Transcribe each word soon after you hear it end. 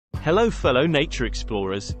Hello fellow nature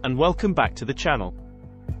explorers, and welcome back to the channel.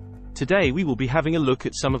 Today we will be having a look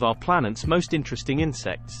at some of our planet's most interesting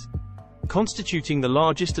insects. Constituting the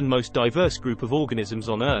largest and most diverse group of organisms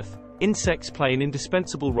on Earth, insects play an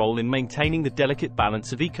indispensable role in maintaining the delicate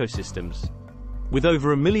balance of ecosystems. With over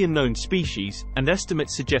 1 million known species, and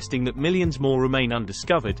estimates suggesting that millions more remain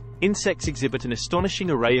undiscovered, insects exhibit an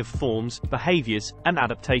astonishing array of forms, behaviors, and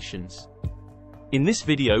adaptations. In this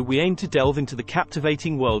video we aim to delve into the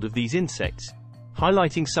captivating world of these insects,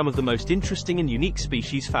 highlighting some of the most interesting and unique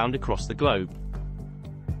species found across the globe.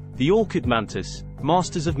 The orchid mantis,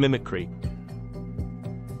 masters of mimicry.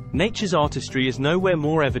 Nature's artistry is nowhere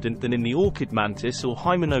more evident than in the orchid mantis or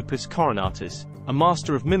Hymenopus coronatus, a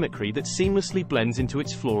master of mimicry that seamlessly blends into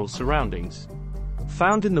its floral surroundings.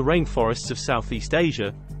 Found in the rainforests of Southeast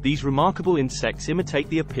Asia, these remarkable insects imitate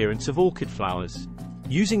the appearance of orchid flowers,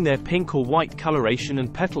 using their pink or white coloration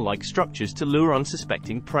and petal-like structures to lure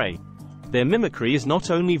unsuspecting prey. Their mimicry is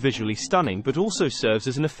not only visually stunning but also serves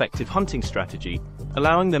as an effective hunting strategy,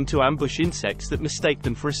 allowing them to ambush insects that mistake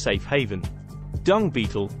them for a safe haven. Dung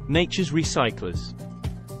beetle, nature's recyclers.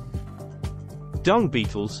 Dung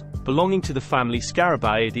beetles, belonging to the family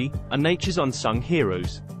Scarabaeidae, are nature's unsung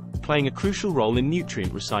heroes, playing a crucial role in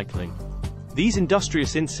nutrient recycling. These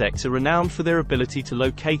industrious insects are renowned for their ability to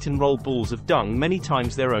locate and roll balls of dung many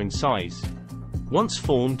times their own size. Once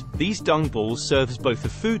formed, these dung balls serve as both a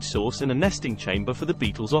food source and a nesting chamber for the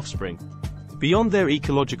beetle's offspring. Beyond their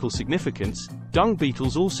ecological significance, dung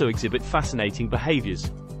beetles also exhibit fascinating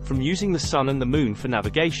behaviors, from using the sun and the moon for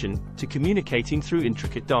navigation, to communicating through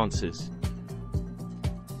intricate dances.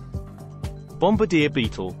 Bombardier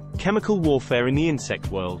beetle, chemical warfare in the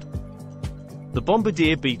insect world. The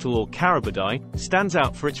bombardier beetle or Carabidae stands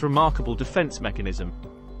out for its remarkable defense mechanism.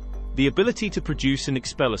 The ability to produce and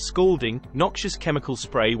expel a scalding, noxious chemical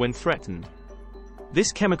spray when threatened.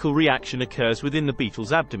 This chemical reaction occurs within the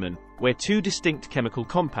beetle's abdomen, where two distinct chemical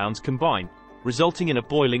compounds combine, resulting in a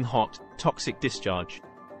boiling hot, toxic discharge.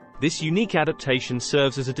 This unique adaptation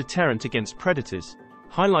serves as a deterrent against predators,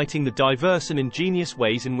 highlighting the diverse and ingenious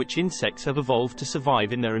ways in which insects have evolved to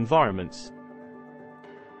survive in their environments.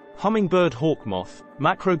 Hummingbird Hawk-Moth,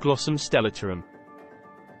 Macroglossum stellatorum.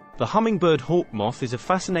 The hummingbird hawk-moth is a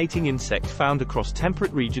fascinating insect found across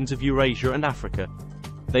temperate regions of Eurasia and Africa.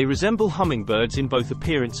 They resemble hummingbirds in both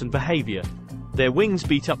appearance and behavior. Their wings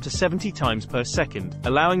beat up to 70 times per second,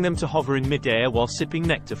 allowing them to hover in mid-air while sipping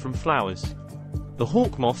nectar from flowers. The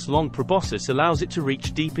hawk-moth's long proboscis allows it to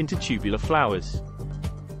reach deep into tubular flowers.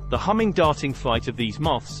 The humming darting flight of these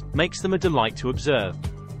moths makes them a delight to observe.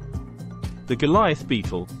 The Goliath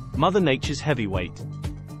beetle, Mother Nature's heavyweight.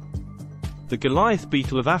 The Goliath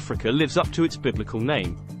beetle of Africa lives up to its biblical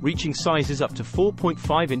name, reaching sizes up to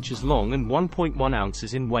 4.5 inches long and 1.1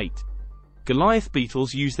 ounces in weight. Goliath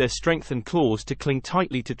beetles use their strength and claws to cling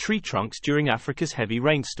tightly to tree trunks during Africa's heavy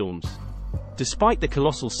rainstorms. Despite their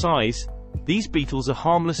colossal size, these beetles are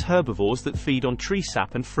harmless herbivores that feed on tree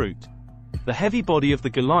sap and fruit. The heavy body of the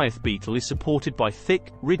Goliath beetle is supported by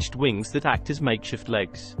thick, ridged wings that act as makeshift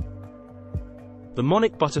legs. The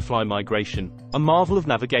monarch butterfly migration, a marvel of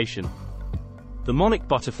navigation. The monarch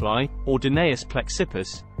butterfly, or Danaus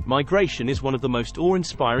plexippus, migration is one of the most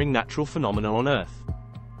awe-inspiring natural phenomena on Earth.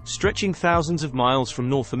 Stretching thousands of miles from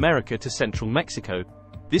North America to central Mexico,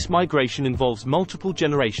 this migration involves multiple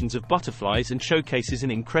generations of butterflies and showcases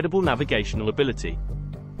an incredible navigational ability.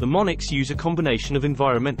 The monarchs use a combination of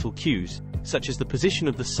environmental cues, such as the position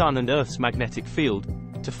of the Sun and Earth's magnetic field,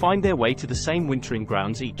 to find their way to the same wintering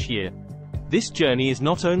grounds each year. This journey is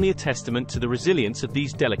not only a testament to the resilience of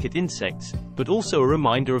these delicate insects, but also a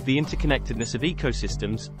reminder of the interconnectedness of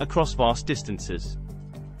ecosystems across vast distances.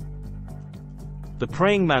 The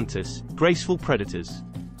praying mantis, graceful predators.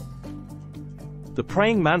 The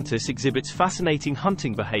praying mantis exhibits fascinating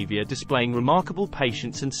hunting behavior, displaying remarkable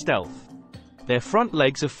patience and stealth. Their front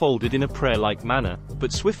legs are folded in a prayer-like manner,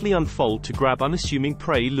 but swiftly unfold to grab unassuming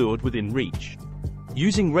prey lured within reach.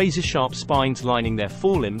 Using razor-sharp spines lining their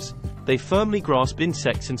forelimbs, they firmly grasp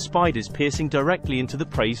insects and spiders, piercing directly into the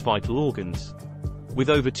prey's vital organs. With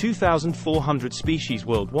over 2,400 species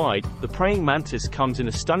worldwide, the praying mantis comes in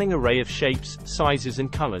a stunning array of shapes, sizes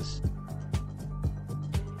and colors.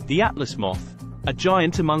 The Atlas moth, a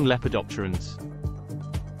giant among lepidopterans.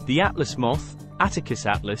 The Atlas moth, Attacus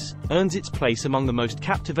atlas, earns its place among the most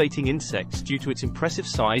captivating insects due to its impressive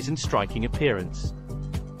size and striking appearance.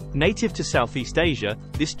 Native to Southeast Asia,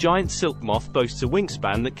 this giant silk moth boasts a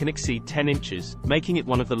wingspan that can exceed 10 inches, making it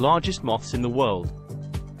one of the largest moths in the world.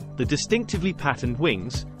 The distinctively patterned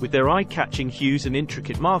wings, with their eye-catching hues and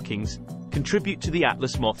intricate markings, contribute to the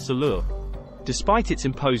Atlas moth's allure. Despite its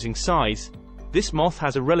imposing size, This moth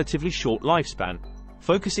has a relatively short lifespan,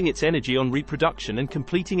 focusing its energy on reproduction and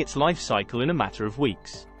completing its life cycle in a matter of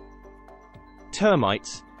weeks.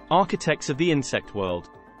 Termites, architects of the insect world.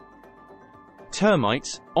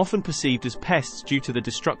 Termites, often perceived as pests due to their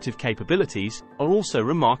destructive capabilities, are also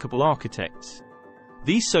remarkable architects.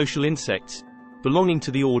 These social insects, belonging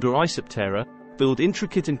to the order Isoptera, build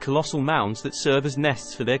intricate and colossal mounds that serve as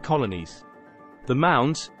nests for their colonies. The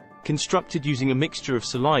mounds, constructed using a mixture of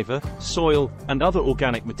saliva, soil, and other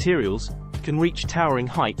organic materials, can reach towering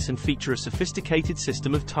heights and feature a sophisticated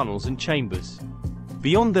system of tunnels and chambers.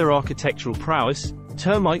 Beyond their architectural prowess,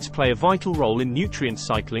 termites play a vital role in nutrient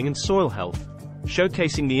cycling and soil health,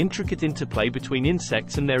 showcasing the intricate interplay between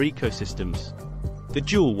insects and their ecosystems. The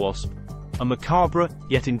jewel wasp, a macabre,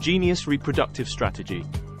 yet ingenious reproductive strategy.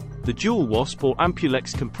 The jewel wasp, or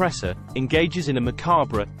Ampulex compressor, engages in a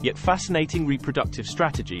macabre, yet fascinating reproductive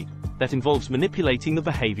strategy that involves manipulating the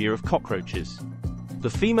behavior of cockroaches. The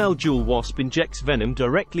female jewel wasp injects venom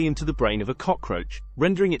directly into the brain of a cockroach,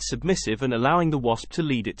 rendering it submissive and allowing the wasp to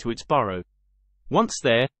lead it to its burrow. Once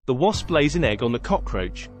there, the wasp lays an egg on the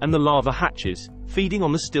cockroach, and the larva hatches, feeding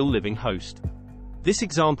on the still-living host. This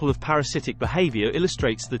example of parasitic behavior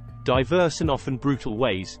illustrates the diverse and often brutal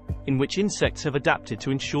ways in which insects have adapted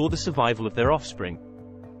to ensure the survival of their offspring.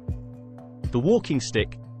 The walking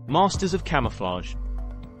stick, masters of camouflage.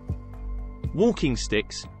 Walking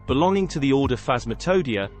sticks, belonging to the order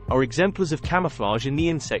Phasmatodea, are exemplars of camouflage in the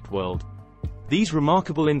insect world. These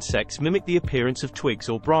remarkable insects mimic the appearance of twigs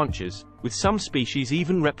or branches, with some species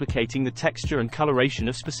even replicating the texture and coloration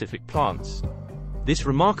of specific plants. This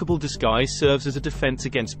remarkable disguise serves as a defense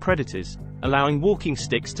against predators, allowing walking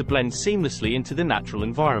sticks to blend seamlessly into their natural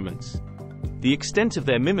environments. The extent of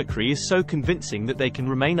their mimicry is so convincing that they can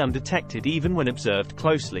remain undetected even when observed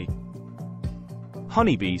closely.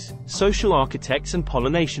 Honeybees, social architects and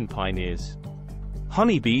pollination pioneers.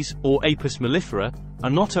 Honeybees, or Apis mellifera,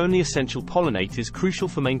 are not only essential pollinators crucial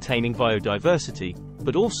for maintaining biodiversity,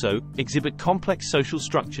 but also exhibit complex social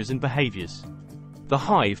structures and behaviors. The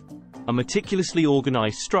hive, a meticulously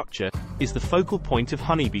organized structure, is the focal point of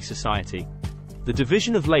honeybee society. The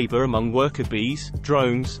division of labor among worker bees,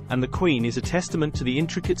 drones, and the queen is a testament to the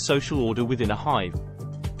intricate social order within a hive.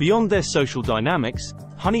 Beyond their social dynamics,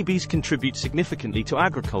 honeybees contribute significantly to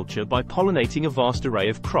agriculture by pollinating a vast array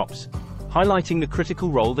of crops, highlighting the critical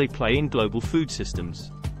role they play in global food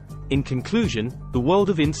systems. In conclusion, the world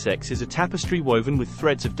of insects is a tapestry woven with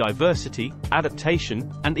threads of diversity,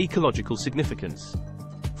 adaptation, and ecological significance.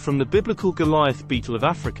 From the biblical Goliath beetle of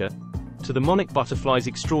Africa to the monarch butterfly's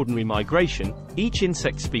extraordinary migration, each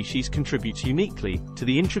insect species contributes uniquely to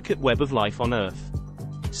the intricate web of life on Earth.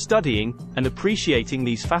 Studying and appreciating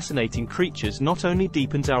these fascinating creatures not only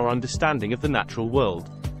deepens our understanding of the natural world,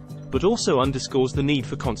 but also underscores the need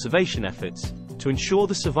for conservation efforts to ensure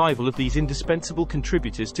the survival of these indispensable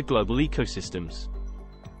contributors to global ecosystems.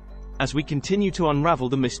 As we continue to unravel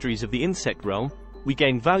the mysteries of the insect realm, we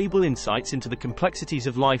gain valuable insights into the complexities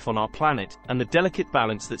of life on our planet and the delicate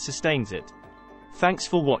balance that sustains it. Thanks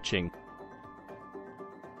for watching.